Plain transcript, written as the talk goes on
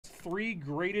3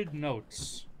 graded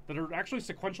notes that are actually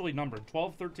sequentially numbered,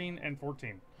 12, 13, and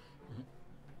 14.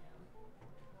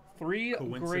 3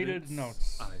 graded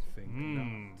notes. I think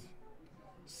not.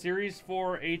 Series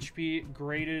 4 HP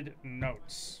graded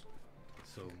notes.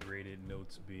 So graded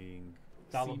notes being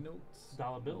Dollar, C notes?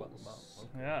 dollar bills. Wow,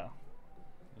 okay. Yeah.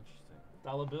 Interesting.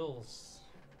 Dollar bills.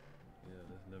 Yeah,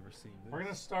 I've never seen this. We're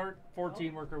going to start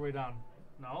 14, work our way down.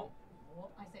 No. Oh,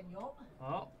 I said yo.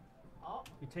 Oh. Oh.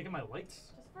 You taking my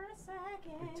lights? Just for a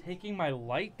second. You're taking my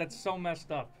light? That's so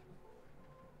messed up.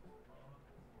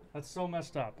 That's so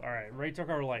messed up. All right, Ray took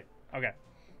our light. Okay.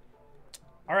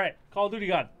 All right, Call of Duty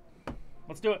God.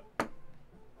 Let's do it.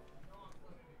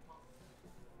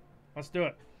 Let's do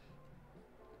it.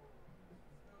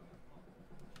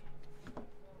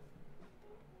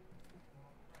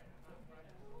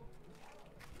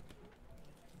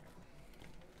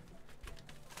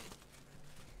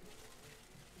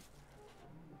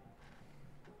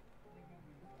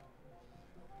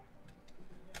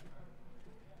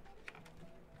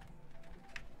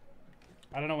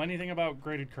 I don't know anything about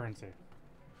graded currency.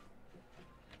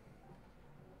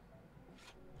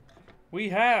 We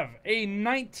have a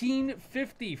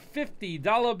 1950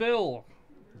 $50 bill.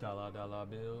 Dollar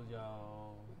bill,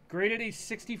 y'all. Graded a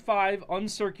 65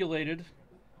 uncirculated.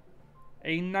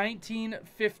 A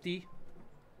 1950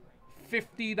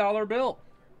 $50 bill.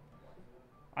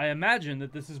 I imagine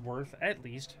that this is worth at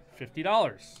least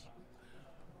 $50.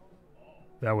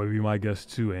 That would be my guess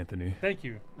too, Anthony. Thank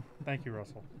you. Thank you,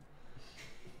 Russell.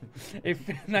 If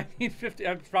 1950,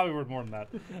 it's probably worth more than that,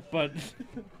 but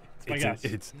it's my guess.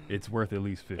 It's worth at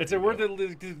least 50. It's worth at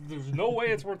least. There's no way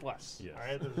it's worth less. Yes. All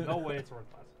right, there's no way it's worth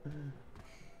less.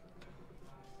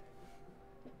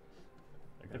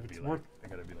 If it's worth, I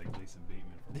gotta be like Jason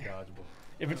Bateman from Dodgeball.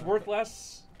 if it's worth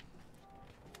less,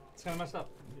 it's kind of messed up.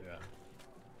 Yeah.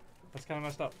 That's kind of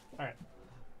messed up. All right.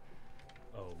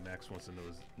 Oh, Max wants to know,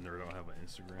 does Nerd don't have an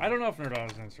Instagram? I don't know if Nerd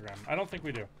has an Instagram. I don't think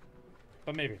we do,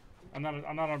 but maybe. I'm not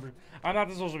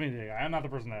the social media guy. I'm not the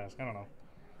person to ask. I don't know.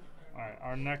 All right,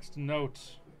 our next note.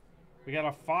 We got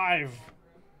a 5.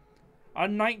 A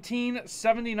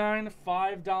 1979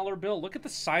 $5 bill. Look at the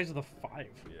size of the 5.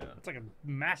 Yeah. It's like a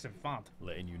massive font.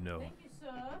 Letting you know. Thank you,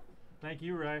 sir. Thank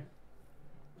you, Ray.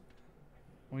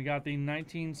 We got the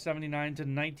 1979 to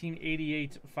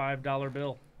 1988 $5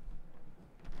 bill.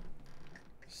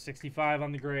 65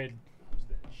 on the grade. How's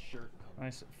that shirt coming?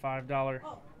 Nice $5.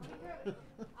 Oh,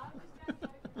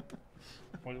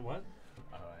 What?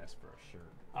 I asked for a shirt.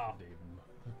 Oh. Dave.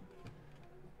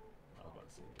 I was about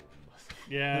to say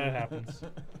Dave. Yeah, it happens.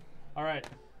 All right.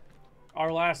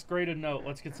 Our last graded note.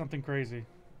 Let's get something crazy.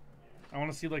 I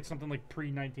want to see like something like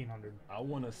pre-1900. I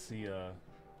want to see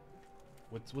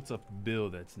what's a bill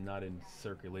that's not in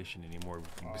circulation anymore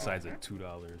besides like $2?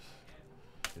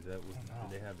 Is that what,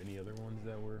 did they have any other ones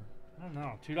that were? I don't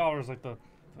know. $2 like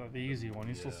the easy one.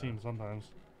 You still Yeah. see them sometimes.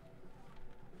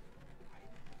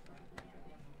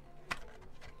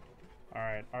 All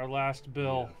right, our last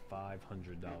bill. Yeah,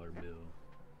 $500 bill.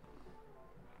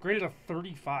 Graded a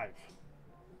 35.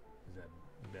 Is that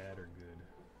bad or good?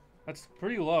 That's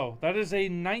pretty low. That is a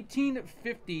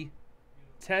 1950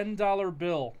 $10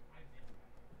 bill.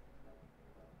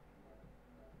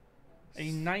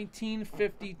 A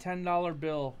 1950 $10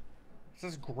 bill. It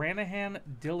says Granahan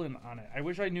Dillon on it. I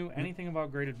wish I knew anything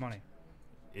about graded money.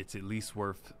 It's at least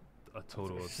worth a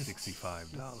total of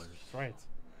 $65. That's right.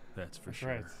 That's for That's sure.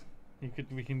 right.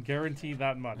 We can guarantee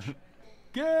that much.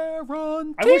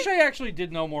 Guarantee. I wish I actually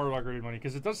did know more about graded money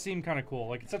because it does seem kind of cool.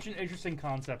 Like it's such an interesting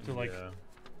concept to like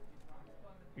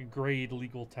grade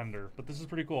legal tender. But this is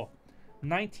pretty cool.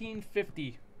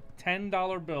 1950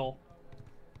 $10 bill.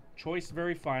 Choice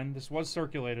very fine. This was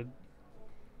circulated.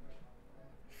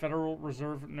 Federal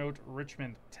Reserve Note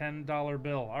Richmond $10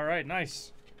 bill. All right,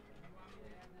 nice.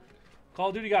 Call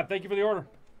of Duty God, thank you for the order.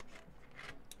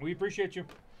 We appreciate you.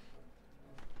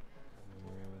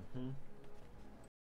 Mm-hmm.